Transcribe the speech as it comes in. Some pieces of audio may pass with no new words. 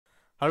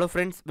Hello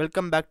friends,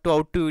 welcome back to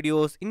out to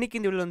videos. இன்றைக்கி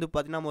இந்த வீடியோவில் வந்து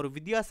பார்த்தீங்கன்னா ஒரு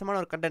வித்தியாசமான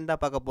ஒரு கண்டென்ட் தான்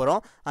பார்க்க போகிறோம்.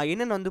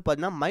 என்னென்னு வந்து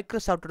பார்த்தீங்கன்னா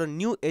மைக்ரோசாஃப்ட்டோட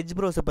நியூ எட்ஜ்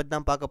ப்ரௌசர் பற்றி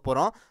தான் பார்க்க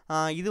போகிறோம்.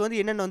 இது வந்து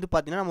என்னென்னு வந்து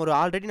பார்த்தீங்கன்னா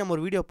நம்ம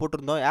ஒரு வீடியோ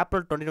போட்டிருந்தோம்.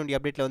 ஏப்ரல் 2020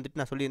 அப்டேட்டில் வந்துட்டு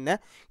நான் சொல்லியிருந்தேன்.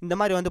 இந்த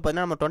மாதிரி வந்து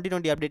பார்த்தீங்கன்னா நம்ம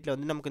 2020 அப்டேட்டில்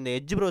வந்து நமக்கு இந்த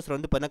எட்ஜ் ப்ரௌசர்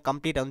வந்து பார்த்தீங்கன்னா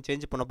கம்ப்ளீட்டாக வந்து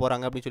சேஞ்ச் பண்ண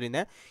போகிறாங்க அப்படின்னு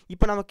சொல்லியிருந்தேன்.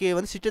 இப்போ நமக்கு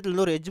வந்து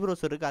சிஸ்டத்தில் ஒரு எட்ஜ்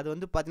ப்ரௌசர் இருக்குது. அது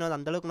வந்து பார்த்தீங்கன்னா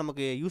அந்தளவுக்கு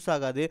நமக்கு யூஸ்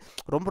ஆகாது,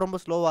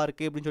 ரொம்ப ஸ்லோவாக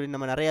இருக்குது அப்படின்னு சொல்லி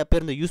நம்ம நிறைய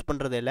பேர் இந்த யூஸ்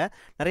பண்ணுறதே இல்லை.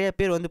 நிறைய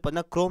பேர் வந்து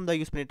பார்த்தீங்கன்னா க்ரோம்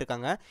தான் யூஸ் பண்ணிட்டு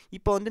இருக்காங்க.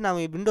 இப்போ வந்து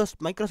நம்ம விண்டோஸ்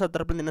மைக்ரோசாஃப்ட்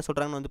தரப்புல என்ன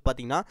சொல்கிறாங்கன்னு வந்து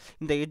பார்த்தீங்கன்னா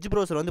இந்த எட்ஜ்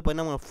ப்ரௌசர் வந்து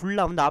பார்த்தீங்கன்னா நம்ம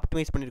ஃபுல்லாக வந்து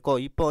ஆப்டிமைஸ் பண்ணியிருக்கோம்.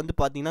 இப்போ வந்து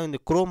பார்த்தீங்கன்னா இந்த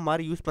க்ரோம்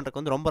மாதிரி யூஸ் பண்ணுறதுக்கு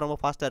வந்து ரொம்ப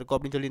ஃபாஸ்ட்டாக இருக்கும்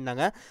அப்படின்னு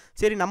சொல்லியிருந்தாங்க.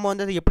 சரி, நம்ம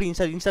வந்து அதை எப்படி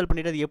இன்ஸ்டால்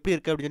பண்ணிட்டு அது எப்படி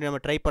இருக்குது அப்படின்னு சொல்லி நம்ம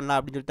ட்ரை பண்ணலாம்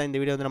அப்படின்னு சொல்லி தான் இந்த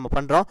வீடியோ வந்து நம்ம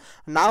பண்ணுறோம்.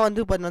 நான்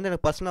வந்து பார்த்தீங்கன்னா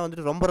எனக்கு பர்சனலாக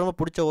வந்துட்டு ரொம்ப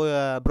பிடிச்ச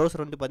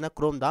ப்ரௌசர் வந்து பார்த்தீங்கன்னா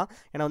க்ரோம் தான்.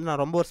 ஏன்னா வந்து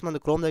நான் ரொம்ப வருஷமாக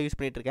அந்த க்ரோம் தான் யூஸ்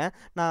பண்ணிட்டு இருக்கேன்.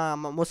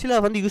 நான் மொசிலா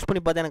வந்து யூஸ்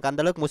பண்ணி பார்த்தேன், எனக்கு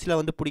அந்தளவுக்கு மொசிலா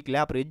வந்து பிடிக்கல.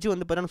 அப்புறம் எட்ஜ்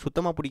வந்து பார்த்தீங்கன்னா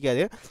சுத்தமாக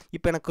பிடிக்காது.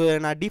 இப்போ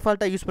நான்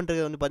டிஃபால்ட்டாக யூஸ்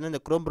பண்ணுறது வந்து பார்த்தீங்கன்னா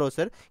இந்த க்ரோம்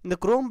ப்ரௌசர். இந்த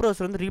க்ரோம்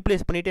ப்ரௌசர் வந்து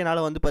ரீப்ளேஸ் பண்ணிவிட்டு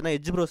என்னால் வந்து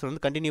பார்த்தீங்கன்னா எட்ஜ் ப்ரௌசர்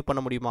வந்து கண்டினியூ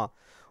பண்ண முடியுமா?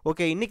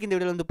 ஓகே, இன்றைக்கி இந்த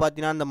வீடியோவில் வந்து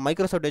பார்த்தீங்கன்னா அந்த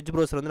மைக்ரோசாஃப்ட் எட்ஜ்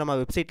ப்ரௌசர் வந்து நம்ம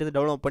வெப்சைட் வந்து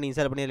டவுன்லோட் பண்ணி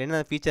இன்ஸ்டால் பண்ணி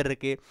என்ன ஃபீச்சர்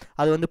இருக்குது,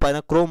 அது வந்து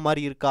பார்த்தீங்கன்னா க்ரோம்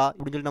மாதிரி இருக்கா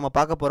அப்படின்னு சொல்லி நம்ம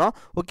பார்க்க போகிறோம்.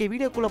 ஓகே,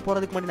 வீடியோக்குள்ளே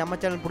போகிறதுக்கு முன்னாடி நம்ம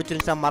சேனல்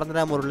பிடிச்சிருந்துச்சா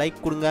மறந்துடாம ஒரு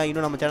லைக் கொடுங்க.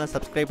 இன்னும் நம்ம சேனல்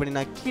சப்ஸ்கிரைப் பண்ணி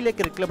நான் கீழே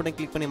இருக்கிற பட்டன்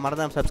கிளிக் பண்ணி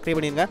மறந்துடாம சப்ஸ்கிரைப்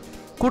பண்ணிடுங்க.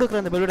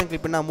 கொடுக்குற அந்த பெல் பட்டன்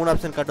கிளிக் பண்ணால் 3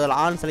 ஆப்ஷன் காட்டுவார்.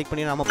 ஆன் செலக்ட்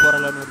பண்ணி நம்ம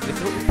போகிறோம்.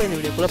 இப்போ இந்த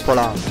வீடியோக்குள்ளே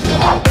போகலாம்.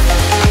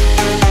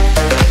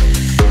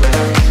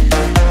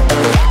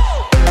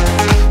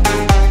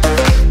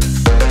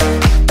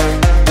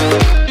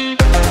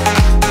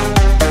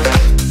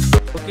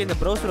 இந்த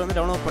ப்ரௌசர் வந்து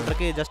டவுன்லோட்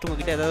பண்ணுறதுக்கு ஜஸ்ட்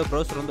உங்ககிட்ட ஏதாவது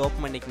ப்ரௌசர் வந்து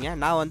ஓப்பன் பண்ணிக்கங்க.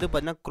 நான் வந்து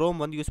பார்த்தீங்கன்னா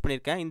க்ரோம் வந்து யூஸ்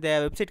பண்ணியிருக்கேன். இந்த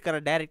வெப்சைட்க்கான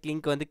டேரக்ட்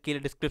லிங்க் வந்து கீழே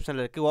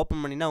டிஸ்கிரிப்ஷனில் இருக்குது.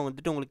 ஓப்பன் பண்ணினா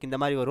வந்துட்டு உங்களுக்கு இந்த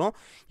மாதிரி வரும்.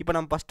 இப்போ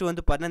நம்ம ஃபஸ்ட்டு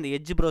வந்து பார்த்தீங்கன்னா இந்த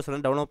எட்ஜ் ப்ரௌசர்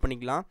வந்து டவுன்லோட்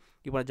பண்ணிக்கலாம்.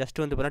 இப்போ நான்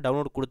ஜஸ்ட் வந்து பார்த்தீங்கன்னா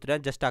டவுன்லோட்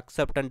கொடுத்துட்டேன். ஜஸ்ட்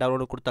அக்செப்ட் அண்ட்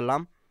டவுன்லோட்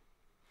கொடுத்துடலாம்.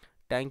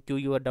 Thank you,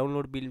 your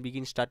download bill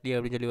begin ஸ்டார்ட்லி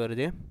அப்படின்னு சொல்லி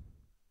வருது.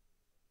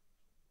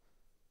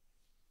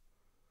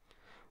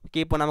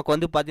 ஓகே, இப்போ நமக்கு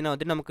வந்து பார்த்தீங்கன்னா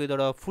வந்து நமக்கு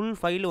இதோட ஃபுல்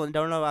ஃபைல் வந்து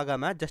டவுன்லோட்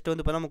ஆகாமல் ஜஸ்ட்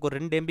வந்து பார்த்தீங்கன்னா நமக்கு ஒரு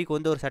 2 MBக்கு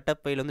வந்து ஒரு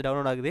செட்டப் ஃபைல் வந்து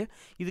டவுன்லோட் ஆகுது.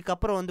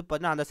 இதுக்கப்புறம் வந்து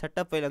பார்த்தீங்கன்னா அந்த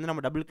செட்டப் ஃபைல் வந்து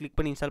நம்ம டபுள் கிளிக்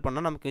பண்ணி இன்ஸ்டால்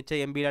பண்ணால் நமக்கு மிச்ச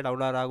MBயில்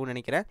டவுன்லோட் ஆகும்னு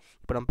நினைக்கிறேன்.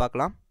 இப்போ நம்ம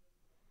பார்க்கலாம்.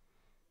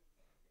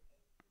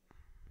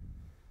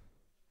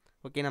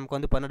 ஓகே, நமக்கு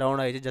வந்து பார்த்தீங்கன்னா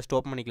டவுன்லோட் ஆகிடுச்சு. ஜஸ்ட்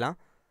ஓப்பன் பண்ணிக்கலாம்.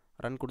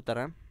 ரன்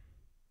கொடுத்துறேன்.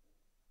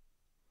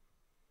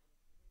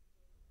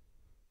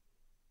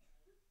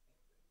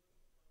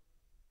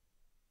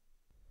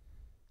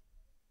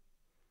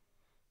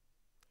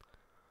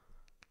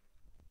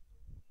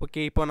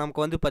 ஓகே, இப்போ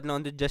நமக்கு வந்து பார்த்தீங்கன்னா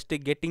வந்து just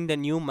getting the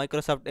new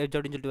Microsoft edge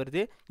அப்படின்னு சொல்லிட்டு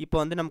வருது. இப்போ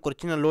வந்து நமக்கு ஒரு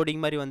சின்ன லோடிங்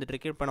மாதிரி வந்துட்டு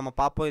இருக்கு. இப்போ நம்ம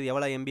பார்ப்போம் இது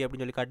எவ்வளோ MB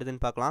அப்படின்னு சொல்லி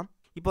காட்டுதுன்னு பார்க்கலாம்.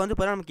 இப்போ வந்து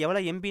பார்த்தீங்கன்னா நமக்கு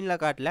எவ்வளோ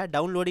MBன்லாம் காட்டல,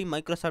 டவுன்லோடிங்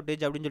மைக்ரோசாஃப்ட்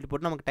எட்ஜ் அப்படின்னு சொல்லி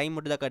போட்டு நமக்கு டைம்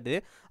மட்டும் தான் காட்டுது.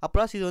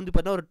 அப்புறம் இது வந்து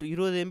பார்த்தீங்கன்னா ஒரு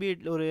 20 MB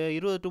ஒரு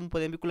 20 to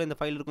 30 MBக்குள்ளே இந்த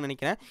ஃபைல் இருக்குன்னு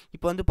நினைக்கிறேன்.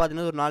 இப்போ வந்து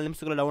பார்த்தீங்கன்னா ஒரு 4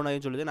 நிமிஷத்துக்குள்ள டவுன்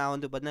ஆகுன்னு சொல்லுது. நான்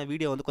வந்து பார்த்தீங்கன்னா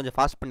வீடியோ வந்து கொஞ்சம்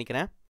ஃபாஸ்ட்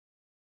பண்ணிக்கிறேன்.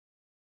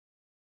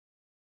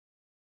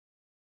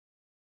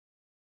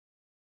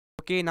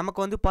 ஓகே, நமக்கு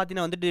வந்து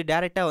பார்த்தீங்கன்னா வந்துட்டு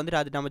டேரெக்டாக வந்துட்டு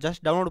அது நம்ம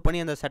ஜஸ்ட் டவுன்லோட் பண்ணி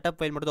அந்த செட்டப்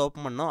ஃபைல் மட்டும் தான்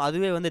ஓப்பன் பண்ணோம்.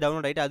 அதுவே வந்து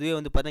டவுன்லோட் ஆகிட்டு அதுவே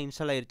வந்து பார்த்தீங்கன்னா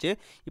இன்ஸ்டால் ஆயிடுச்சு.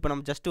 இப்போ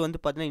நம்ம ஜஸ்ட் வந்து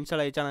பார்த்தீங்கன்னா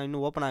இன்ஸ்டால் ஆயிடுச்சு, ஆனால்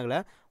இன்னும் ஓப்பன் ஆகலை.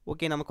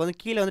 ஓகே, நமக்கு வந்து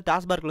கீழே வந்து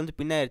டாஸ்க் பார்க்கில் வந்து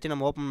பின் ஆயிடுச்சு.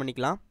 நம்ம ஓப்பன்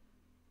பண்ணிக்கலாம்.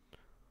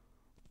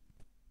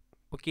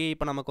 ஓகே,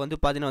 இப்போ நமக்கு வந்து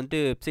பார்த்தீங்கன்னா வந்து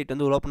வெப்சைட்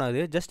வந்து ஓப்பன்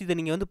ஆகுது. ஜஸ்ட் இதை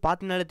நீங்கள் வந்து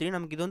பார்த்தீங்கனாலே தெரியும்.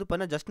 நமக்கு இது வந்து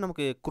பார்த்தீங்கன்னா ஜஸ்ட்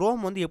நமக்கு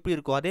க்ரோம் வந்து எப்படி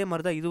இருக்கும் அதே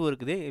மாதிரி தான் இதுவும்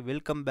இருக்குது.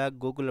 வெல்கம் பேக்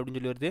கூகுள்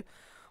அப்படின்னு சொல்லி வருது.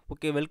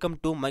 Okay, welcome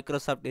to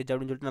Microsoft edge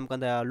அப்படின்னு சொல்லிட்டு நமக்கு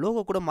அந்த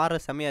லோகோ கூட மாற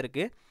செமையாக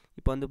இருக்குது.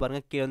 இப்போ வந்து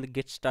பாருங்கள் கீழே வந்து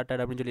கெட்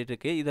ஸ்டார்டட் அப்படின்னு சொல்லிட்டு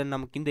இருக்குது. இதை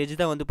நமக்கு இந்த எட்ஜ்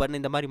தான் வந்து பாருங்கள்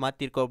இந்த மாதிரி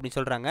மாற்றிருக்கோம் அப்படின்னு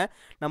சொல்கிறாங்க.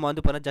 நம்ம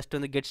வந்து பாருங்கள் ஜஸ்ட்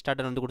வந்து கெட்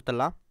ஸ்டார்டட் வந்து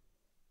கொடுத்துடலாம்.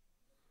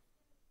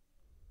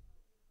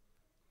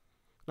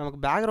 நமக்கு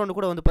பேக்ரவுண்டு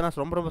கூட வந்து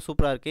பார்த்தீங்கன்னா ரொம்ப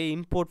சூப்பராக இருக்குது.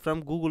 Import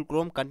from Google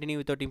Chrome continue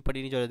without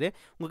இம்போர்ட்னு சொல்லுது.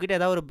 உங்கள்கிட்ட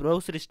ஏதாவது ஒரு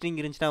ப்ரௌசர் ஹிஸ்ட்ரிங்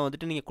இருந்துச்சுன்னா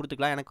வந்துட்டு நீங்கள்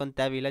கொடுத்துக்கலாம். எனக்கு வந்து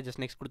தேவையில்லை.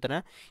 ஜஸ்ட் நெக்ஸ்ட்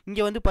கொடுத்துறேன்.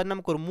 இங்கே வந்து பார்த்தீங்கன்னா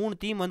நமக்கு ஒரு 3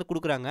 தீம் வந்து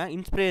கொடுக்குறாங்க.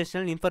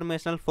 இன்ஸ்பிரேஷனல்,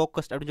 இன்ஃபர்மேஷனல்,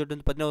 ஃபோக்கஸ்ட் அப்படின்னு சொல்லிட்டு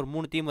வந்து பார்த்தீங்கன்னா ஒரு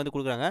 3 தீம் வந்து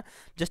கொடுக்குறாங்க.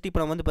 ஜஸ்ட்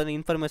இப்போ நம்ம வந்து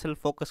பார்த்தீங்கன்னா இன்ஃபர்மேஷனல்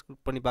ஃபோக்கஸ்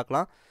கிளிக் பண்ணி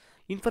பார்க்கலாம்.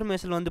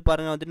 இன்ஃபர்மேஷன் வந்து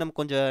பாருங்கள் வந்துட்டு நமக்கு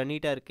கொஞ்சம்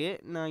நீட்டாக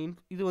இருக்குது.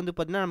 இது வந்து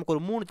பார்த்தீங்கன்னா நமக்கு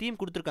ஒரு 3 தீம்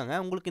கொடுத்துருக்காங்க.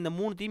 உங்களுக்கு இந்த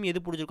 3 தீம் எது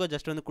பிடிச்சிருக்கோ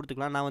ஜஸ்ட் வந்து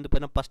கொடுத்துக்கலாம். நான் வந்து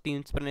பார்த்தீங்கன்னா ஃபஸ்ட்டு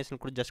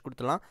இன்ஸ்பிரேஷன் கூட ஜஸ்ட்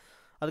கொடுத்துலாம்.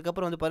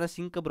 அதுக்கப்புறம் வந்து பார்த்தீங்கன்னா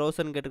சிங்க்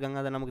ப்ரௌசர்னு கேட்டிருக்காங்க.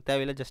 அதை நமக்கு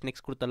தேவையில்லை. ஜஸ்ட்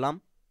நெக்ஸ்ட் கொடுத்துடலாம்.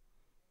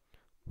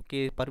 ஓகே,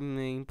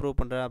 இம்ப்ரூவ்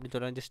பண்ணுறேன் அப்படின்னு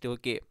சொல்கிறேன். ஜஸ்ட்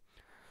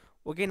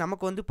ஓகே,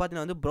 நமக்கு வந்து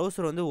பார்த்தீங்கன்னா வந்து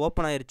ப்ரௌசர் வந்து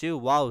ஓப்பன் ஆயிடுச்சு.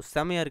 வாவ்,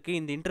 செமையாக இருக்குது.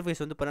 இந்த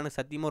இன்டர்ஃபேஸ் வந்து பார்த்தீங்கன்னா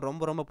சத்தியமாக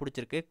ரொம்ப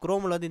பிடிச்சிருக்கு.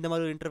 க்ரோமில் வந்து இந்த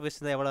மாதிரி ஒரு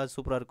இன்டர்ஃபேஸ் தான் எவ்வளோ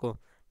சூப்பராக இருக்கும்.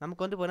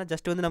 நமக்கு வந்து பார்த்தீங்கன்னா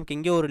ஜஸ்ட் வந்து நமக்கு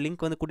எங்கேயோ ஒரு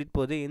லிங்க் வந்து கூட்டிகிட்டு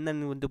போகுது.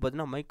 என்னென்னு வந்து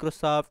பார்த்தீங்கன்னா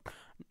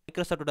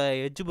மைக்ரோசாஃப்ட்டோட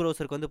எட்ஜ்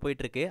ப்ரௌசருக்கு வந்து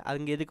போயிட்டுருக்கு.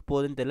 அங்கே எதுக்கு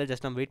போகுதுன்னு தெரியல.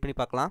 ஜஸ்ட் நம்ம வெயிட் பண்ணி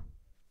பார்க்கலாம்.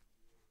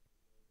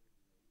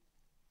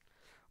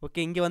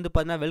 ஓகே, இங்கே வந்து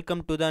பார்த்தீங்கன்னா welcome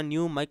to the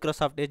new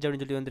Microsoft edge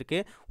அப்படின்னு சொல்லி வந்திருக்கு.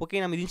 ஓகே,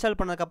 நம்ம இன்ஸ்டால்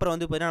பண்ணதுக்கப்புறம்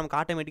வந்து பார்த்தீங்கன்னா நமக்கு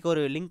ஆட்டோமேட்டிக்காக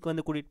ஒரு லிங்க்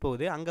வந்து கூட்டிகிட்டு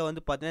போகுது. அங்கே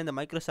வந்து பார்த்தீங்கன்னா இந்த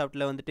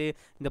மைக்ரோசாஃப்ட்டில் வந்துட்டு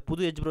இந்த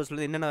புது எட்ஜ்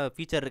ப்ரௌசரில் என்னென்ன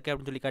ஃபீச்சர் இருக்குது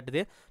அப்படின்னு சொல்லி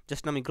காட்டுது.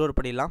 ஜஸ்ட் நம்ம இக்னோர்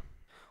பண்ணிடலாம்.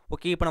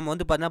 ஓகே, இப்போ நம்ம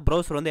வந்து பார்த்தீங்கன்னா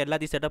ப்ரௌசர் வந்து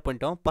எல்லாத்தையும் செட்டப்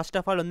பண்ணிட்டோம். ஃபர்ஸ்ட்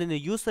ஆஃப் ஆல் வந்து இந்த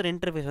யூசர்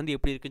இன்டர்ஃபேஸ் வந்து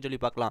எப்படி இருக்குன்னு சொல்லி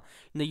பார்க்கலாம்.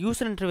 இந்த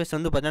யூசர் இன்டர்ஃபேஸ்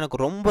வந்து பார்த்தீங்கன்னா எனக்கு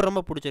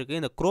ரொம்ப பிடிச்சிருக்கு.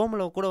 இந்த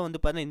குரோமில் கூட வந்து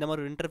பார்த்தீங்கன்னா இந்த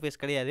மாதிரி ஒரு இன்டர்ஃபேஸ்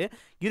கிடையாது.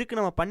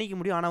 நம்ம பண்ணிக்க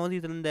முடியும். ஆனால் வந்து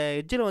இதில் இந்த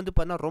எட்ஜில் வந்து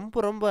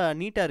பார்த்தீங்கன்னா ரொம்ப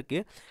நீட்டாக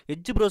இருக்குது.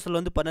 எட்ஜ் ப்ரௌசரில்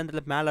வந்து பார்த்தீங்கன்னா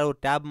இதில் மேலே ஒரு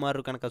டேப் மாதிரி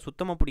இருக்கும். எனக்கு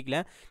சுத்தமாக பிடிக்கல.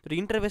 ஒரு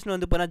இன்டர்ஃபேஸ்னு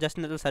வந்து பார்த்தீங்கன்னா ஜஸ்ட்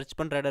இந்த இடத்துல சர்ச்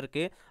பண்ணுற இடம்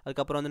இருக்குது.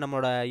 அதுக்கப்புறம் வந்து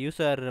நம்மளோட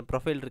யூசர்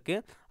ப்ரொஃபைல்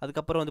இருக்குது.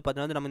 அதுக்கப்புறம் வந்து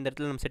பார்த்தீங்கன்னா நம்ம இந்த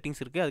இடத்துல நம்ம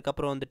செட்டிங்ஸ் இருக்குது.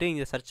 அதுக்கப்புறம் வந்துட்டு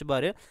இங்கே சர்ச்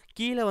பார்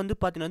கீழே வந்து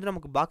பார்த்தீங்கன்னா வந்து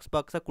நமக்கு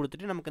பாக்ஸாக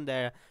கொடுத்துட்டு நமக்கு இந்த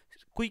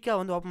குயிக்காக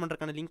வந்து ஓப்பன்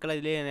பண்ணுறதுக்கான லிங்க்கெல்லாம்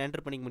இதிலே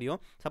என்டர் பண்ணிக்க முடியும்.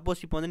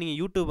 சப்போஸ் இப்போ வந்து நீங்கள்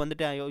யூடியூப்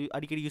வந்துட்டு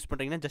அடிக்கடி யூஸ்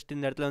பண்ணுறீங்கன்னா ஜஸ்ட்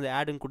இந்த இடத்துல வந்து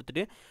ஆடுன்னு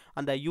கொடுத்துட்டு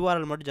அந்த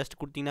யூஆர்எல் மட்டும் ஜஸ்ட்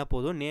கொடுத்தீங்கன்னா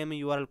போதும். நேம்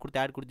யூஆர்எல் கொடுத்து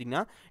ஆட்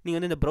கொடுத்தீங்கன்னா நீங்கள்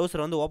வந்து இந்த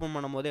ப்ரௌசரை வந்து ஓப்பன்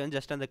பண்ணும்போதே வந்து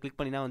ஜஸ்ட் அந்த கிளிக்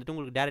பண்ணினா வந்துட்டு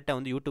உங்களுக்கு டேரெக்டாக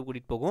வந்து யூடியூப்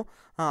கூட்டிகிட்டு போகும்.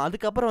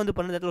 அதுக்கப்புறம் வந்து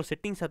பண்ண இடத்துல ஒரு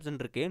செட்டிங்ஸ் ஆப்ஷன்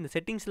இருக்குது. இந்த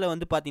செட்டிங்ஸில்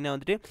வந்து பார்த்தீங்கன்னா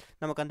வந்துட்டு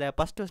நமக்கு அந்த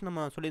ஃபஸ்ட்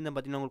நம்ம சொல்லியிருந்தேன்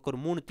பார்த்தீங்கன்னா உங்களுக்கு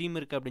ஒரு 3 தீம்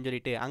இருக்குது அப்படின்னு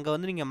சொல்லிட்டு அங்கே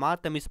வந்து நீங்கள்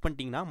மாற்ற மிஸ்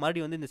பண்ணிட்டீங்கன்னா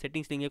மறுபடியும் வந்து இந்த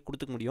செட்டிங்ஸ் நீங்கள்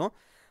கொடுத்துக்க முடியும்.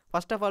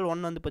 ஃபர்ஸ்ட் ஆஃப் ஆல்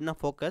ஒன் வந்து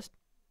பார்த்தீங்கன்னா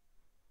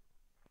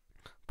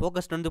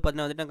ஃபோக்கஸ்ட் வந்து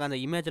பார்த்தீங்கன்னா வந்துட்டு எனக்கு அந்த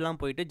இமேஜெலாம்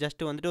போயிட்டு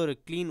ஜஸ்ட் வந்துட்டு ஒரு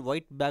க்ளீன்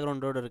ஒயிட்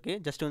பேக்ரவுண்டோடு இருக்குது.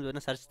 ஜஸ்ட் வந்து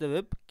பார்த்தீங்கன்னா சர்ச் த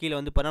வெப் கீழே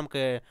வந்து பார்த்தீங்கன்னா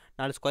நமக்கு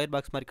 4 ஸ்கொயர்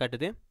பாக்ஸ் மாதிரி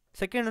காட்டுது.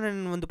 செகண்ட்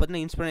ஒன் வந்து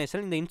பார்த்தீங்கன்னா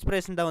இன்ஸ்பிரேஷன். இந்த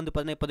இன்ஸ்பிரேஷன் தான் வந்து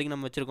பார்த்தீங்கன்னா இப்போதைக்கு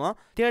நம்ம வச்சிருக்கோம்.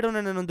 தேர்ட் ஒன்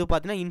வந்து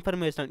பார்த்தீங்கன்னா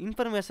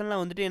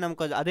இன்ஃபர்மேஷன்லாம் வந்துட்டு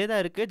நமக்கு அதே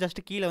தான் இருக்குது.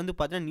 ஜஸ்ட் கீழே வந்து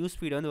பார்த்தீங்கன்னா நியூஸ்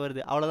ஃபீட் வந்து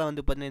வருது. அவ்வளோதான்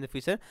வந்து பார்த்தீங்கன்னா இந்த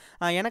ஃபீச்சர்.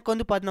 எனக்கு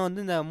வந்து பார்த்தீங்கன்னா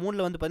வந்து இந்த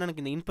 3ல் வந்து பார்த்தீங்கன்னா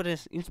எனக்கு இந்த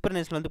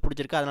இன்ஸ்பிரேஷன் வந்து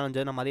பிடிச்சிருக்கு. அதனால்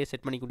வந்து நம்ம அதையே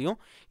செட் பண்ணிக்க முடியும்.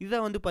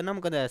 இதான் வந்து பார்த்தீங்கன்னா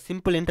நமக்கு அந்த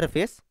சிம்பிள்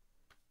இன்டர்ஃபேஸ்.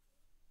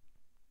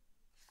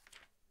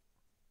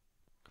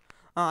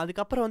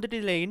 அதுக்கப்புறம் வந்துட்டு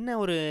இதில் என்ன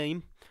ஒரு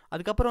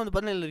அதுக்கப்புறம் வந்து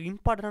பார்த்தீங்கன்னா இதில்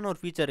இம்பார்ட்டண்டான ஒரு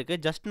ஃபீச்சர்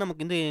இருக்குது. ஜஸ்ட்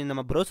நமக்கு வந்து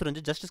நம்ம ப்ரௌசர்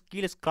வந்து ஜஸ்ட்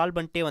கீழே ஸ்க்ரால்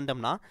பண்ணிட்டே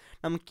வந்தோம்னா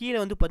நம்ம கீழே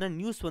வந்து பார்த்தீங்கன்னா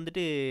நியூஸ்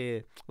வந்துட்டு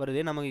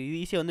வருது. நமக்கு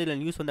ஈஸியாக வந்து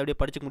இதில் நியூஸ் வந்து அப்படியே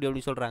படிச்சிக்க முடியும்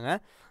அப்படின்னு சொல்கிறாங்க.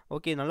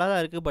 ஓகே, நல்லா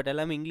தான் இருக்குது. பட்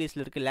எல்லாமே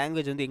இங்கிலீஷில் இருக்குது.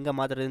 லாங்குவேஜ் வந்து எங்கே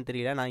மாற்றுறதுன்னு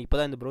தெரியல. நான் இப்போ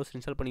தான் இந்த ப்ரௌசர்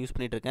இன்ஸ்டால் பண்ணி யூஸ்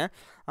பண்ணிகிட்டு இருக்கேன்.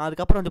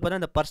 அதுக்கப்புறம் வந்து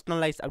பார்த்தீங்கன்னா இந்த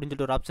பர்சனலைஸ் அப்படின்னு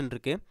சொல்லிட்டு ஒரு ஆப்ஷன்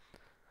இருக்குது.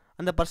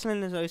 அந்த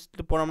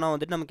பர்சனலைஸ்டு போனோம்னா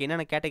வந்துட்டு நமக்கு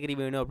என்னென்ன கேட்டகரி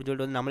வேணும் அப்படின்னு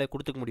சொல்லிட்டு வந்து நம்மளே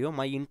கொடுத்துக்க முடியும்.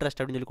 மை இன்ட்ரெஸ்ட்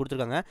அப்படின்னு சொல்லி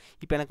கொடுத்துருக்காங்க.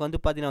 இப்போ எனக்கு வந்து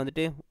பார்த்தீங்கன்னா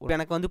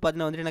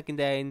வந்துட்டு எனக்கு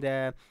இந்த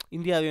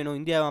இந்தியா வேணும்,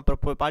 இந்தியா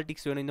அப்புறம்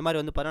பாலிடிக்ஸ் வேணும், இந்த மாதிரி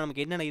வந்து பார்த்தீங்கன்னா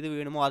நமக்கு என்னென்ன இது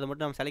வேணுமோ அதை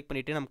மட்டும் நம்ம செலக்ட்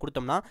பண்ணிவிட்டு நம்ம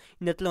கொடுத்தோம்னா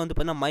இந்த இடத்துல வந்து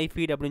பார்த்தீங்கன்னா மை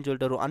ஃபீட் அப்படின்னு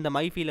சொல்லிட்டு வரும். அந்த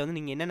மை ஃபீடில் வந்து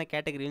நீங்கள் என்னென்ன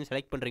கேட்டகரி வந்து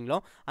செலக்ட் பண்ணுறீங்களோ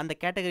அந்த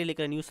கேட்டகரியில்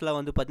இருக்கிற நியூஸ்லாம்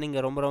வந்து பார்த்தீங்கன்னா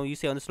இங்கே ரொம்ப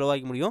ஈஸியாக வந்து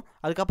ஸ்லோவாக முடியும்.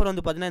 அதுக்கப்புறம்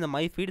வந்து பார்த்தீங்கன்னா இந்த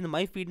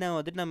மை ஃபீட்னா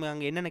வந்துட்டு நம்ம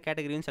அங்கே என்னென்ன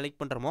கேட்டகரி வந்து செலக்ட்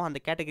பண்ணுறோமோ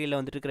அந்த கேட்டகரியில்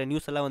வந்துட்டு இருக்கிற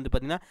நியூஸ் எல்லாம் வந்து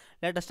பார்த்தீங்கன்னா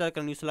லேட்டஸ்ட்டாக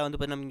இருக்கிற நியூஸ்லாம் வந்து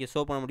பார்த்தீங்கன்னா இங்கே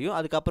ஷோ பண்ண முடியும்.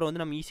 அதுக்கப்புறம்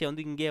வந்து நம்ம ஈஸியாக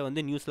வந்து இங்கே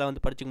வந்து நியூஸ்லாம்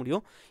வந்து படிச்சிக்க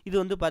முடியும். இது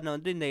வந்து பார்த்தீங்கன்னா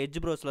வந்து இந்த எட்ஜ்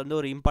ப்ரௌசரில் வந்து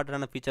ஒரு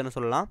இம்பார்ட்டன்டான ஃபீச்சர்னு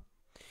சொல்லலாம்.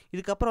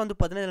 இதுக்கப்புறம் வந்து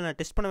பார்த்தீங்கன்னா இதில் நான்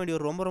டெஸ்ட் பண்ண வேண்டிய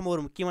ஒரு ரொம்ப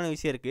ஒரு முக்கியமான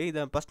விஷயம் இருக்குது.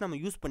 இதை ஃபஸ்ட்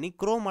நம்ம யூஸ் பண்ணி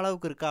க்ரோம்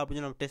அளவுக்கு இருக்கா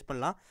அப்படின்னு நம்ம டெஸ்ட்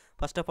பண்ணலாம்.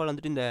 ஃபர்ஸ்ட் ஆஃப் ஆல்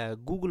வந்துட்டு இந்த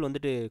கூகுள்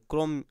வந்துட்டு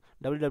க்ரோம்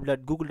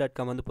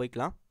www.google.com வந்து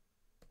போய்க்கலாம்.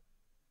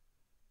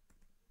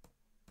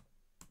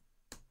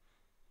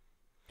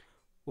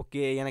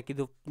 ஓகே, எனக்கு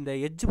இந்த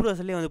எட்ஜ்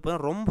ப்ரௌசர்லேயே வந்து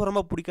பார்த்தீங்கன்னா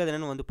ரொம்ப பிடிக்காது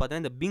என்னென்னு வந்து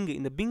பார்த்தீங்கன்னா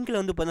இந்த பிங்கில்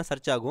வந்து பார்த்தீங்கன்னா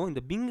சர்ச் ஆகும்.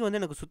 இந்த பிங் வந்து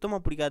எனக்கு சுத்தமாக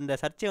பிடிக்காது. இந்த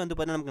சர்ச்சே வந்து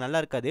பார்த்தீங்கன்னா நமக்கு நல்லா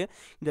இருக்காது.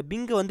 இந்த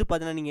பிங்கை வந்து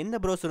பார்த்தீங்கன்னா நீங்கள் எந்த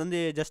ப்ரௌசர் வந்து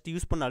ஜஸ்ட்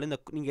யூஸ் பண்ணாலும்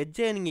நீங்கள்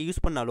எட்ஜை நீங்கள்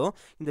யூஸ் பண்ணாலும்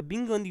இந்த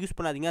பிங் வந்து யூஸ்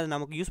பண்ணாதீங்க. அது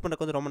நமக்கு யூஸ்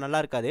பண்ணுறதுக்கு வந்து ரொம்ப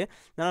நல்லா இருக்காது.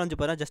 அதனால் வந்து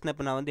பார்த்தீங்கன்னா ஜஸ்ட்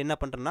இப்போ நான் வந்து என்ன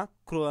பண்ணுறேன்னா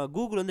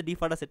கூகுள் வந்து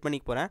டிஃபால்ட்டாக செட்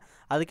பண்ணிக்க போகிறேன்.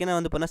 அதுக்கு என்ன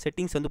வந்து பார்த்தீங்கன்னா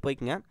செட்டிங்ஸ் வந்து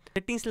போய்க்குங்க.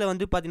 செட்டிங்ஸில்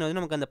வந்து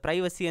பார்த்தீங்கன்னா நமக்கு அந்த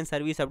ப்ரைவசி அண்ட்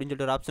சர்வீஸ் அப்படின்னு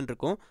சொல்லிட்டு ஒரு ஆப்ஷன்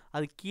இருக்கும்.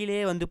 அது கீழே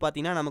வந்து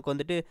பார்த்தீங்கன்னா நமக்கு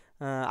வந்துட்டு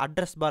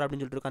அட்ரஸ் பார்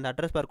அப்படின்னு சொல்லிட்டு இருக்கும். அந்த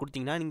அட்ரஸ் பார்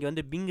கொடுத்தீங்கன்னா நீங்கள்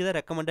வந்து பிங் தான்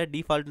ரெக்கமெண்டட்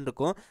டிஃபால்ட்னு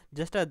இருக்கும்.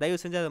 ஜஸ்ட் அதை தயவு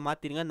செஞ்சு அதை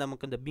மாற்றிடுங்க.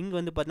 நமக்கு இந்த பிங்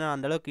வந்து பார்த்தீங்கன்னா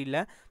அந்தளவுக்கு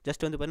இல்லை.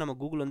 ஜஸ்ட் வந்து பார்த்தீங்கன்னா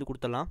நம்ம கூகுள் வந்து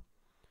கொடுத்துடலாம்.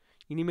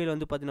 இனிமேல்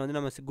வந்து பார்த்தீங்கன்னா வந்து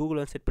நம்ம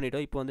கூகுள் வந்து செட்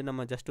பண்ணிவிட்டோம். இப்போ வந்து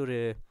நம்ம ஜஸ்ட் ஒரு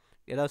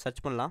ஏதாவது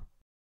சர்ச் பண்ணலாம்.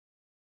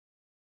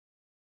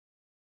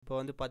 இப்போ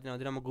வந்து பார்த்தீங்கன்னா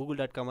வந்து நம்ம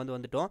google.com வந்து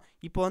வந்துட்டோம்.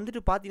 இப்போ வந்துட்டு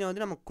பார்த்தீங்கன்னா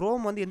வந்து நம்ம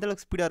க்ரோம் வந்து எந்த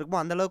அளவுக்கு ஸ்பீடாக இருக்குமோ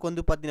அந்த அளவுக்கு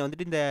வந்து பார்த்தீங்கன்னா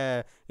வந்துட்டு இந்த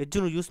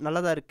எட்ஜ் யூஸ்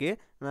நல்லா தான்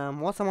இருக்குது.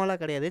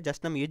 மோசமாலாம் கிடையாது.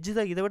 ஜஸ்ட் நம்ம எட்ஜ்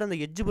தான் இதை விட அந்த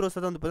எட்ஜ்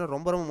ப்ரௌசர் தான் வந்து பார்த்தீங்கன்னா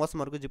ரொம்ப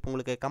மோசமாக இருக்குது. இப்போ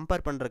உங்களுக்கு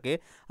கம்பேர் பண்ணுறதுக்கு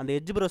அந்த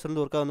எட்ஜ் ப்ரௌசர்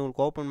வந்து ஒருக்கா வந்து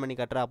உங்களுக்கு ஓப்பன் பண்ணி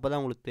காட்டுறேன். அப்போ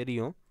தான் உங்களுக்கு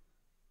தெரியும்.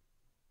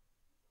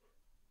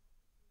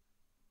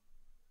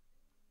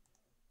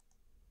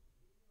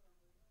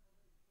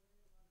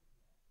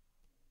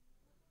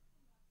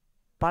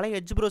 பழைய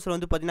எட்ஜ் ப்ரௌசர்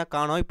வந்து பார்த்தீங்கன்னா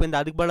காணோம். இப்போ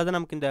அதுக்கு பதிலாக தான்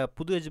நமக்கு இந்த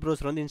புது எட்ஜ்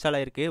ப்ரௌசர் வந்து இன்ஸ்டால்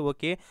ஆயிருக்கு.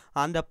 ஓகே,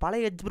 அந்த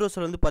பழைய எட்ஜ்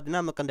ப்ரௌசர் வந்து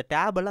பார்த்தீங்கன்னா நமக்கு அந்த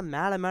டேப் எல்லாம்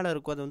மேலே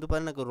இருக்கும். அது வந்து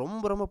பார்த்தீங்கன்னா எனக்கு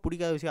ரொம்ப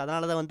பிடிக்காத விஷயம்.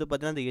 அதனால தான் வந்து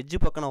பார்த்தீங்கன்னா அந்த எட்ஜ்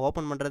பக்கம் நான்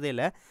ஓப்பன் பண்ணுறதே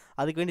இல்லை.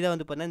 அதுக்கு வேண்டி தான்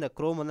வந்து பார்த்தீங்கன்னா இந்த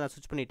க்ரோம் வந்து நான்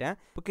ஸ்விட்ச் பண்ணிட்டேன்.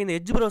 ஓகே, இந்த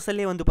எட்ஜ்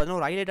ப்ரௌசர்லேயே வந்து பார்த்தீங்கன்னா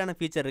ஒரு ஹைலைட்டான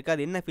ஃபீச்சர் இருக்குது.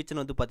 அது என்ன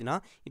ஃபீச்சர்னு வந்து பார்த்தீங்கன்னா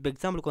இப்போ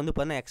எக்ஸாம்பிளுக்கு வந்து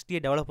பார்த்தீங்கன்னா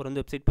XDA டெவலப்பர்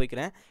வந்து வெப்சைட்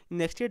போய்க்கிறேன்.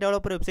 இந்த XDA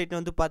டெவலப்பர் வெப்சைட்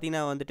வந்து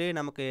பார்த்தீங்கன்னா வந்துட்டு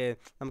நமக்கு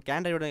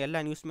ஆண்ட்ராய்டோட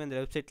எல்லா நியூஸுமே அந்த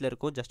வெப்சைட்டில்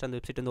இருக்கும். ஜஸ்ட் அந்த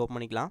வெப்சைட் வந்து ஓப்பன்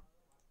பண்ணிக்கலாம்.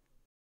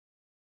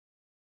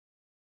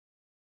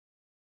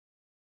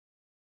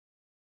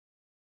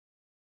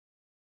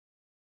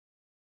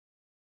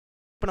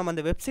 இப்போ நம்ம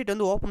அந்த வெப்சைட்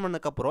வந்து ஓப்பன்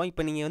பண்ணதுக்கப்புறம்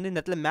இப்போ நீங்கள் வந்து இந்த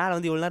இடத்துல மேலே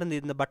வந்து இவ்வளோ நேரம்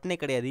இந்த பட்டனே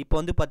கிடையாது. இப்போ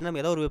வந்து பார்த்தீங்கன்னா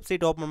நம்ம ஏதோ ஒரு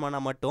வெப்சைட் ஓப்பன்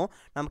பண்ணால் மட்டும்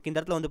நமக்கு இந்த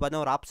இடத்துல வந்து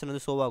பார்த்தீங்கன்னா ஒரு ஆப்ஷன்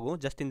வந்து ஷோ ஆகும்.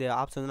 ஜஸ்ட் இந்த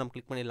ஆப்ஷன் வந்து நம்ம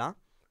கிளிக் பண்ணிடலாம்.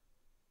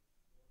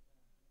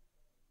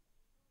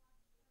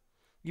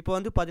 இப்போ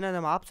வந்து பார்த்தீங்கன்னா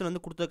நம்ம ஆப்ஷன்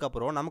வந்து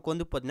கொடுத்ததுக்கப்புறம் நமக்கு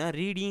வந்து பார்த்தீங்கன்னா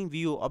ரீடிங்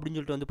வியூ அப்படின்னு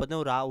சொல்லிட்டு வந்து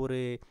பார்த்தீங்கன்னா ஒரு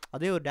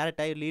அதே ஒரு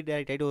டேரெக்டாக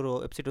ரீடைரக்ட் ஆகிட்டு ஒரு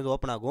வெப்சைட் வந்து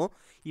ஓப்பன் ஆகும்.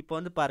 இப்போ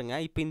வந்து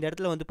பாருங்கள், இப்போ இந்த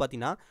இடத்துல வந்து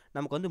பார்த்தீங்கன்னா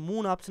நமக்கு வந்து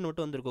 3 ஆப்ஷன்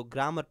மட்டும் வந்திருக்கும்.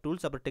 கிராமர்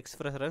டூல்ஸ், அப்புறம் டெக்ஸ்ட்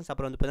ப்ரெஃபரன்ஸ்,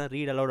 அப்புறம் வந்து பார்த்தீங்கன்னா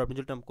ரீட் அலவுட்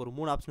அப்படின்னு சொல்லிட்டு நமக்கு ஒரு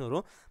 3 ஆப்ஷன்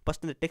வரும்.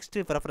 ஃபஸ்ட் இந்த டெக்ஸ்ட்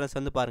ப்ரெஃபரன்ஸ்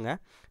வந்து பாருங்கள்.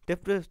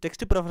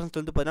 டெக்ஸ்ட் ப்ரெஃபரன்ஸ்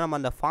வந்து பார்த்தீங்கன்னா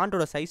நம்ம அந்த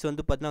ஃபாண்டோட சைஸ்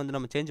வந்து பார்த்தீங்கன்னா வந்து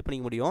நம்ம சேஞ்ச்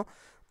பண்ணிக்க முடியும்.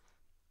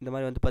 இந்த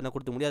மாதிரி வந்து பார்த்தீங்கன்னா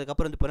கொடுக்க முடியும்.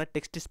 அதுக்கப்புறம் வந்து பார்த்தீங்கன்னா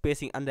டெக்ஸ்ட்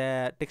ஸ்பேசிங், அந்த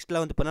டெக்ஸ்ட்டில்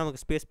வந்து பார்த்தீங்கன்னா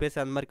நமக்கு ஸ்பேஸ்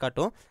அந்த மாதிரி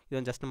காட்டும். இது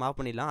வந்து ஜஸ்ட் ஆஃப்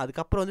பண்ணிடலாம்.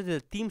 அதுக்கப்புறம் வந்து இந்த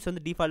தீம்ஸ்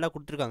வந்து டிஃபால்ட்டாக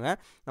கொடுத்துருக்காங்க.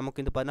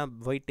 நமக்கு இந்த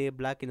பார்த்தீங்கன்னா ஒயிட்டு,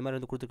 பிளாக் இந்த மாதிரி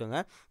வந்து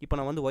கொடுத்துருக்காங்க. இப்போ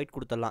நம்ம வந்து ஒயிட்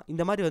கொடுத்துடலாம்.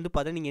 இந்த மாதிரி வந்து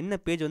பார்த்தீங்கன்னா நீங்கள் என்ன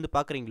பேஜ் வந்து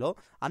பார்க்குறீங்களோ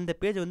அந்த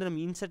பேஜ் வந்து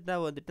நம்ம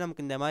இன்செர்ட்டாக வந்துட்டு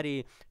நமக்கு இந்த மாதிரி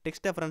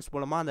டெக்ஸ்ட் ரெஃபரன்ஸ்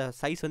மூலமாக அந்த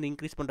சைஸ் வந்து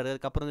இன்க்ரீஸ் பண்ணுறது,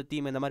 அதுக்கப்புறம் வந்து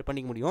தீம் இந்த மாதிரி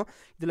பண்ணிக்க முடியும்.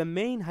 இதில்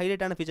மெயின்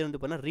ஹைலைட்டான ஃபீச்சர்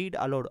வந்து பார்த்தீங்கன்னா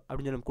ரீட் அலோட்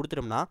அப்படின்னு சொல்லி நம்ம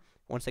கொடுத்துட்டோம்னா,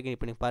 ஒன் செகண்ட்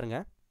இப்போ நீங்கள்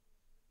பாருங்கள்.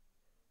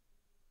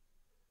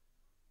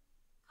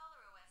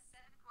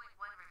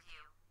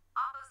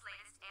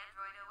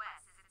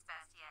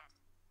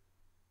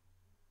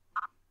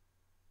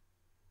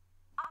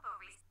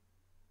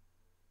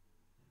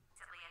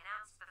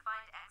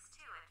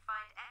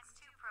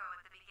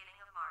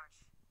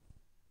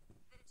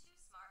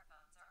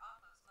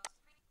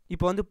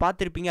 இப்போ வந்து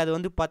பார்த்துருப்பீங்க, அது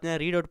வந்து பார்த்தீங்கன்னா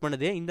ரீட் அவுட்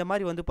பண்ணுது. இந்த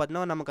மாதிரி வந்து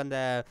பார்த்தீங்கன்னா நமக்கு அந்த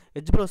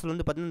எட்ஜ் ப்ரௌசரில்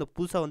வந்து பார்த்தீங்கன்னா இந்த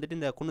புதுசாக வந்துட்டு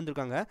இந்த கொண்டு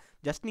வந்திருக்காங்க.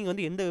 ஜஸ்ட் நீங்கள்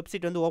வந்து எந்த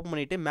வெப்சைட் வந்து ஓப்பன்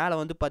பண்ணிவிட்டு மேலே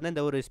வந்து பார்த்தீங்கன்னா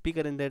இந்த ஒரு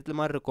ஸ்பீக்கர் இந்த இடத்துல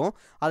மாதிரி இருக்கும்.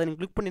 அதை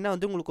நீங்கள் கிளிக் பண்ணினா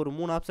வந்து உங்களுக்கு ஒரு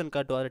 3 ஆப்ஷன்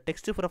காட்டும். அதில்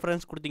டெக்ஸ்ட்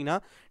ப்ரெஃபரன்ஸ் கொடுத்தீங்கன்னா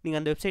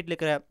நீங்கள் அந்த வெப்சைட்டில்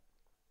இருக்கிற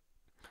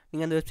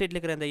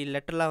அந்த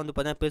லெட்டர்லாம் வந்து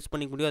பார்த்தீங்கன்னா பேஸ்ட்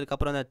பண்ணிக்க முடியும்.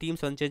 அதுக்கப்புறம் அந்த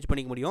தீம்ஸ் வந்து சேஞ்ச்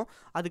பண்ணிக்க முடியும்.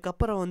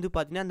 அதுக்கப்புறம் வந்து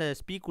பார்த்தீங்கன்னா அந்த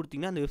ஸ்பீக்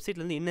கொடுத்தீங்கன்னா அந்த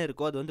வெப்சைட்லேருந்து என்ன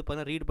இருக்கோ அது வந்து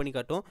பார்த்தீங்கன்னா ரீட் பண்ணி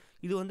காட்டும்.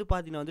 இது வந்து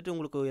பார்த்தீங்கன்னா வந்துட்டு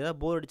உங்களுக்கு ஏதாவது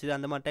போர் அடிச்சது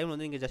அந்த மாதிரி டைம்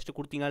வந்து நீங்கள் ஜஸ்ட்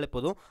கொடுத்தீங்கனாலே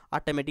போதும்,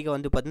 ஆட்டோமேட்டிக்காக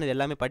வந்து பார்த்தீங்கன்னா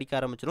எல்லாமே படிக்க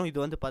ஆரம்பிச்சிடும். இது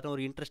வந்து பார்த்தீங்கன்னா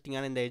ஒரு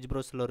இன்ட்ரெஸ்டிங்கான இந்த எட்ஜ்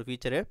ப்ரௌசரில் ஒரு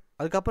ஃபீச்சர்.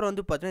 அதுக்கப்புறம்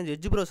வந்து பார்த்தீங்கன்னா இந்த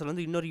எட்ஜ் ப்ரௌசரில்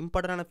வந்து இன்னொரு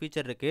இம்பார்ட்டன்டான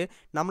ஃபீச்சர் இருக்குது.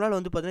 நம்மளால்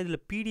வந்து பார்த்தீங்கன்னா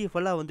இதில் பிடிஎஃப்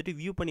எல்லாம் வந்துட்டு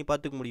வியூ பண்ணி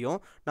பார்த்துக்க முடியும்.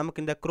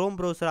 நமக்கு இந்த க்ரோம்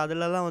ப்ரௌசர்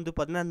அதிலலாம் வந்து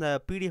பார்த்தீங்கன்னா இந்த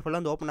பிடிஎஃப்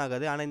எல்லாம் வந்து ஓப்பன்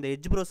ஆகாது. ஆனால் இந்த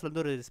எட்ஜ் ப்ரௌசரில்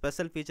வந்து ஒரு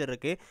ஸ்பெஷல் ஃபீச்சர்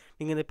இருக்குது.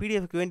 நீங்கள் இந்த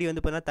பிடிஎஃப்க்கு வேண்டி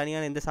வந்து பார்த்தீங்கன்னா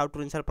தனியான எந்த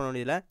சாஃப்ட்வேர் இன்ஸ்டால் பண்ண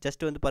வேண்டியதில்லை.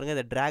 ஜஸ்ட் வந்து பாருங்கள்,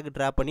 இதை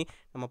ட்ராப் பண்ணி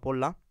நம்ம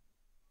போடலாம்.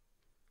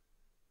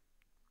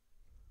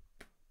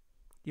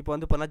 இப்போ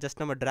வந்து பார்த்தீங்கன்னா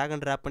ஜஸ்ட் நம்ம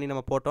ட்ராப் பண்ணி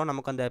நம்ம போட்டோம்.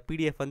 நமக்கு அந்த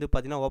பிடிஎஃப் வந்து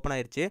பார்த்தீங்கன்னா ஓப்பன்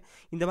ஆயிடுச்சு.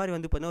 இந்த மாதிரி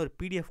வந்து பார்த்தீங்கன்னா ஒரு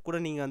பிடிஎஃப் கூட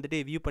நீங்கள்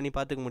வந்துட்டு வியூ பண்ணி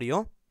பார்த்துக்க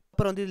முடியும்.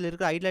 அப்புறம் வந்து இதில்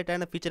இருக்கிற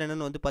ஹைலைட்டான ஃபீச்சர்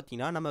என்னென்னு வந்து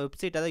பார்த்தீங்கன்னா, நம்ம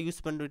வெப்சைட் அதை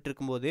யூஸ் பண்ணிட்டு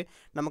இருக்கும்போது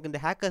நமக்கு இந்த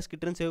ஹேக்கர்ஸ்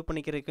கிட்ட சேவ்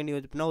பண்ணிக்கிறதுக்கு வேண்டி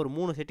வந்து ஒரு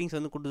 3 செட்டிங்ஸ்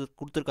வந்து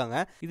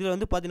கொடுத்துருக்காங்க. இதில்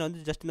வந்து பார்த்தீங்கன்னா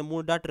வந்து ஜஸ்ட் இந்த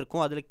 3 டாட்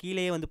இருக்கும். அதில்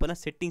கீழேயே வந்து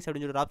பார்த்தீங்கன்னா செட்டிங்ஸ்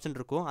அப்படின்னு சொல்லி ஒரு ஆப்ஷன்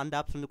இருக்கும்.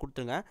 அந்த ஆப்ஷன் வந்து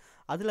கொடுத்துருங்க.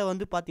 அதில்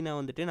வந்து பார்த்தீங்கன்னா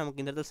வந்துட்டு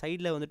நமக்கு இந்த இடத்துல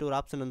சைடில் வந்துட்டு ஒரு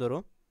ஆப்ஷன் வந்து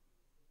வரும்.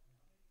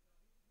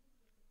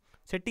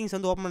 செட்டிங்ஸ்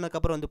வந்து ஓப்பன்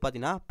பண்ணதுக்கப்புறம் வந்து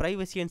பார்த்தீங்கன்னா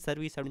ப்ரைவசி அண்ட்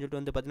சர்வீஸ் அப்படின்னு சொல்லிட்டு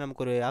வந்து பார்த்தீங்கன்னா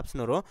நமக்கு ஒரு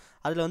ஆப்ஷன் வரும்.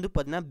 அதில் வந்து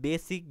பார்த்தீங்கன்னா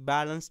பேசிக்,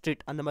 பேலன்ஸ்,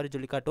 ஸ்ட்ரிக்ட் அந்த மாதிரி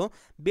சொல்லி காட்டும்.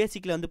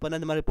 பேசிக்கில் வந்து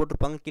பார்த்தீங்கன்னா இந்த மாதிரி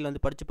போட்டிருப்பாங்க, கீழே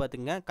வந்து படித்து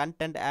பார்த்துங்க.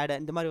 கண்டென்ட், ஆட்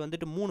இந்த மாதிரி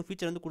வந்துட்டு 3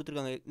 ஃபீச்சர் வந்து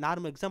கொடுத்துருக்காங்க.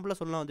 நார்மல் எக்ஸாம்பிளாக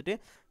சொல்லலாம் வந்துட்டு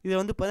இதில்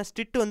வந்து பார்த்தீங்கன்னா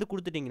ஸ்ட்ரிக்ட் வந்து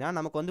கொடுத்துட்டிங்கன்னா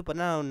நமக்கு வந்து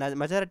பார்த்தீங்கன்னா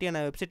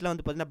மெஜாரிட்டியான வெப்சைட்டில்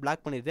வந்து பார்த்தீங்கன்னா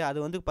பிளாக் பண்ணிடுது. அது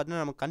வந்து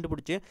பார்த்தீங்கன்னா நமக்கு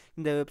கண்டுபிடிச்சி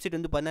இந்த வெப்சைட்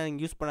வந்து பார்த்தீங்கன்னா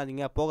நீங்கள் யூஸ்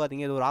பண்ணாதீங்க,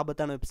 போகாதீங்க, இது ஒரு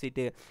ஆபத்தான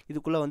வெப்சைட்டு,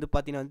 இதுக்குள்ளே வந்து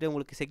பார்த்தீங்கன்னா வந்து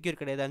உங்களுக்கு செக்யூர்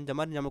கிடையாது, அந்த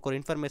மாதிரி நமக்கு ஒரு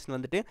இன்ஃபர்மேஷன்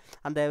வந்துட்டு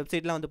அந்த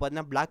வெப்சைட்லாம் வந்து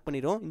பார்த்தீங்கன்னா பிளாக்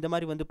பண்ணிடும். இந்த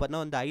மாதிரி வந்து பார்த்தீங்கன்னா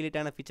வந்து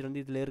ஹைலைட்டான ஃபீச்சர்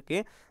வந்து இதில் இருக்குது.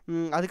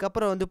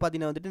 அதுக்கப்புறம் வந்து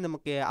பார்த்தீங்கன்னா வந்துட்டு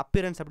நமக்கு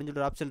அப்பியரன்ஸ் அப்படின்னு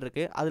சொல்லிட்டு ஒரு ஆப்ஷன்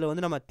இருக்குது. அதில்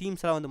வந்து நம்ம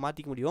தீம்ஸ்லாம் வந்து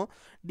மாற்றிக்க முடியும்.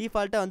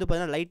 டிஃபால்ட்டாக வந்து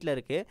பார்த்தீங்கன்னா லைட்டில்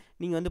இருக்குது.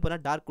 நீங்கள் வந்து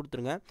பார்த்தீங்கன்னா டார்க்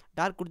கொடுத்துருங்க.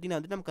 டார்க் கொடுத்தீங்கன்னா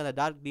வந்துட்டு நமக்கு அந்த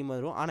டார்க் தீம்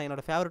வரும். ஆனால்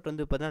என்னோட ஃபேவரட்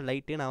வந்து பார்த்தீங்கன்னா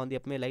லைட்டு. நான் வந்து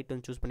எப்பவுமே லைட்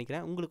வந்து சூஸ்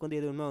பண்ணிக்கிறேன். உங்களுக்கு வந்து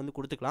எது வேணுமோ வந்து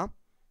கொடுத்துக்கலாம்.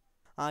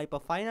 இப்போ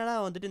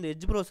ஃபைனலாக வந்துட்டு இந்த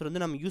எட்ஜ் ப்ரௌசர்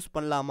வந்து நம்ம யூஸ்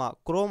பண்ணலாமா,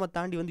 குரோமை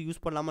தாண்டி வந்து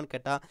யூஸ் பண்ணலாமான்னு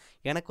கேட்டால்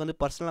எனக்கு வந்து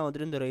பர்சனலாக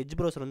வந்துட்டு இந்த எட்ஜ்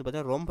ப்ரௌசர் வந்து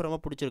பார்த்தீங்கன்னா ரொம்ப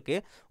பிடிச்சிருக்கு.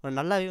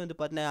 நல்லாவே வந்து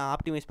பார்த்தீங்கன்னா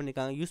ஆப்டிமைஸ்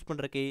பண்ணியிருக்காங்க. யூஸ்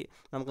பண்ணுறக்கு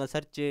நமக்கு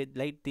சர்ச்சு,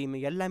 லைட் தீம்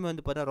எல்லாமே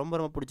வந்து பார்த்தீங்கன்னா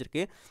ரொம்ப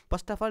பிடிச்சிருக்கு.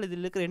 ஃபர்ஸ்ட் ஆஃப் ஆல்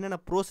இதில் இருக்கிற என்னென்ன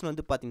ப்ரோஸ்னு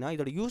வந்து பார்த்தீங்கன்னா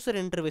இதோட யூசர்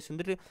இன்டர்ஃபேஸ்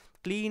வந்துட்டு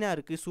க்ளீனாக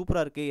இருக்குது,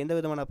 சூப்பராக இருக்குது, எந்த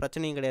விதமான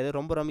பிரச்சனையும் கிடையாது,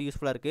 ரொம்ப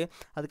யூஸ்ஃபுல்லாக இருக்குது.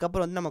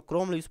 அதுக்கப்புறம் வந்து நம்ம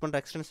குரோமில் யூஸ்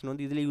பண்ணுற எக்ஸ்டென்ஷன்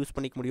வந்து இதில் யூஸ்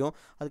பண்ணிக்க முடியும்.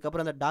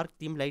 அதுக்கப்புறம் அந்த டார்க்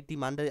தீம், லைட்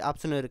தீம் அந்த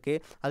ஆப்ஷனும்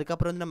இருக்குது.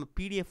 அதுக்கப்புறம் வந்து நம்ம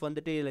பிடிஎஃப்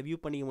வந்துட்டு இதில் வியூ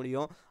பண்ணிக்க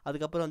முடியும்.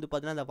 அதுக்கப்புறம் வந்து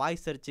பார்த்தீங்கன்னா அந்த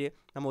வாய்ஸ் சர்ச்சு,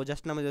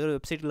 நம்ம ஏதோ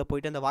வெப்சைட்டில்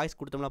போய்ட்டு அந்த வாய்ஸ்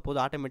கொடுத்தோம்னா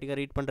போதும், ஆட்டோமேட்டிக்காக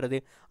ரீட் பண்ணுறது,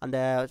 அந்த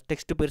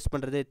டெக்ஸ்ட் பெருசு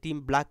பண்ணுறது,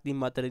 பிளாக் தீம்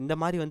மாற்றுறது, இந்த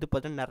மாதிரி வந்து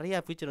பார்த்தீங்கன்னா நிறையா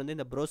ஃபீச்சர் வந்து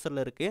இந்த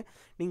ப்ரௌசரில் இருக்குது.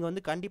 நீங்கள்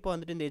வந்து கண்டிப்பாக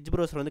வந்துட்டு இந்த எட்ஜ்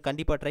ப்ரௌசர் வந்து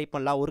கண்டிப்பாக ட்ரை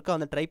பண்ணலாம். ஒருக்கா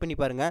வந்து ட்ரை பண்ணி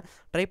பாருங்கள்.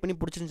 ட்ரை பண்ணி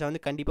பிடிச்சிருந்துச்சா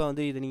வந்து கண்டிப்பாக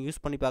வந்து இதை நீங்கள்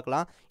யூஸ் பண்ணி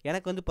பார்க்கலாம்.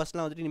 எனக்கு வந்து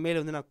பர்சனலாக வந்துட்டு இனிமேல்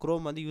வந்து நான்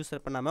குரோம் வந்து யூஸ்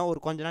பண்ணாமல்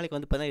ஒரு கொஞ்ச நாளைக்கு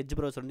வந்து பார்த்தீங்கன்னா எட்ஜ்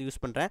ப்ரௌசர் வந்து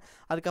யூஸ் பண்ணுறேன்.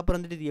 அதுக்கப்புறம்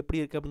வந்துட்டு இது எப்படி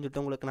இருக்குது அப்படின்னு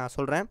சொல்லிட்டு உங்களுக்கு நான்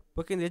சொல்கிறேன்.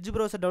 ஓகே, இந்த எட்ஜ்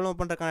ப்ரௌசர் டெவலப்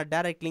பண்ணுறதுக்கான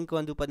டேரக்ட் லிங்க்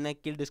வந்து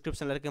பார்த்தீங்கன்னா கீழே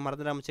டிஸ்கிரிப்ஷனில் இருக்குது,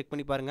 மறந்துடாமல் செக்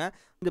பண்ணி பாருங்கள்.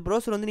 இந்த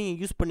ப்ரௌசர் வந்து நீங்கள்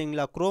யூஸ்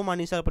பண்ணீங்களா, குரோம்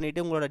அன்இன்ஸ்டால்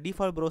பண்ணிவிட்டு உங்களோட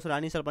டிஃபால்ட் ப்ரௌசர்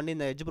அன்இன்ஸ்டால் பண்ணி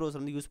இந்த எட்ஜ் ப்ரௌசர்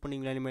வந்து யூஸ்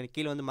பண்ணீங்களா, இனிமேல்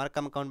கீழே வந்து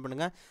மறக்காமல் கமெண்ட்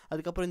பண்ணுங்கள்.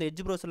 அதுக்கப்புறம் இந்த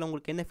எட்ஜ் ப்ரௌசரில்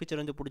உங்களுக்கு என்ன ஃபீச்சர்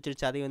வந்து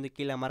பிடிச்சிருச்சு அதை வந்து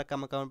கீழே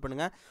மறக்காமல் கமெண்ட்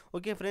பண்ணுங்கள்.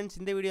 ஓகே ஃப்ரெண்ட்ஸ்,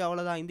 இந்த வீடியோ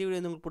அவ்வளோதான். இந்த வீடியோ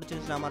வந்து உங்களுக்கு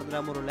பிடிச்சிருந்துச்சுன்னா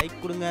மறந்துடாமல் ஒரு லைக்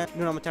கொடுங்க.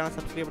 இன்னும் நம்ம சேனல்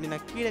சப்ஸ்கிரைப் பண்ணி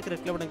கீழே இருக்கிற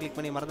கிளிக் பட்டன் கிளிக்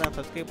பண்ணி மறந்துடாமல்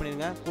சப்ஸ்கிரைப்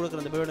பண்ணிடுங்க. கூட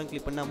இருக்கிற அந்த பெல் பட்டன்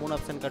கிளிக் பண்ணால் 3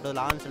 ஆப்ஷன்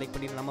காட்டும், ஆன் செலக்ட்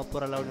பண்ணி நம்ம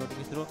போகிற எல்லா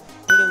நோட்டிஃபிகேஷன்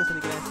வீடியோ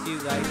சந்திக்கிறேன். See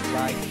you guys,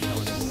 bye.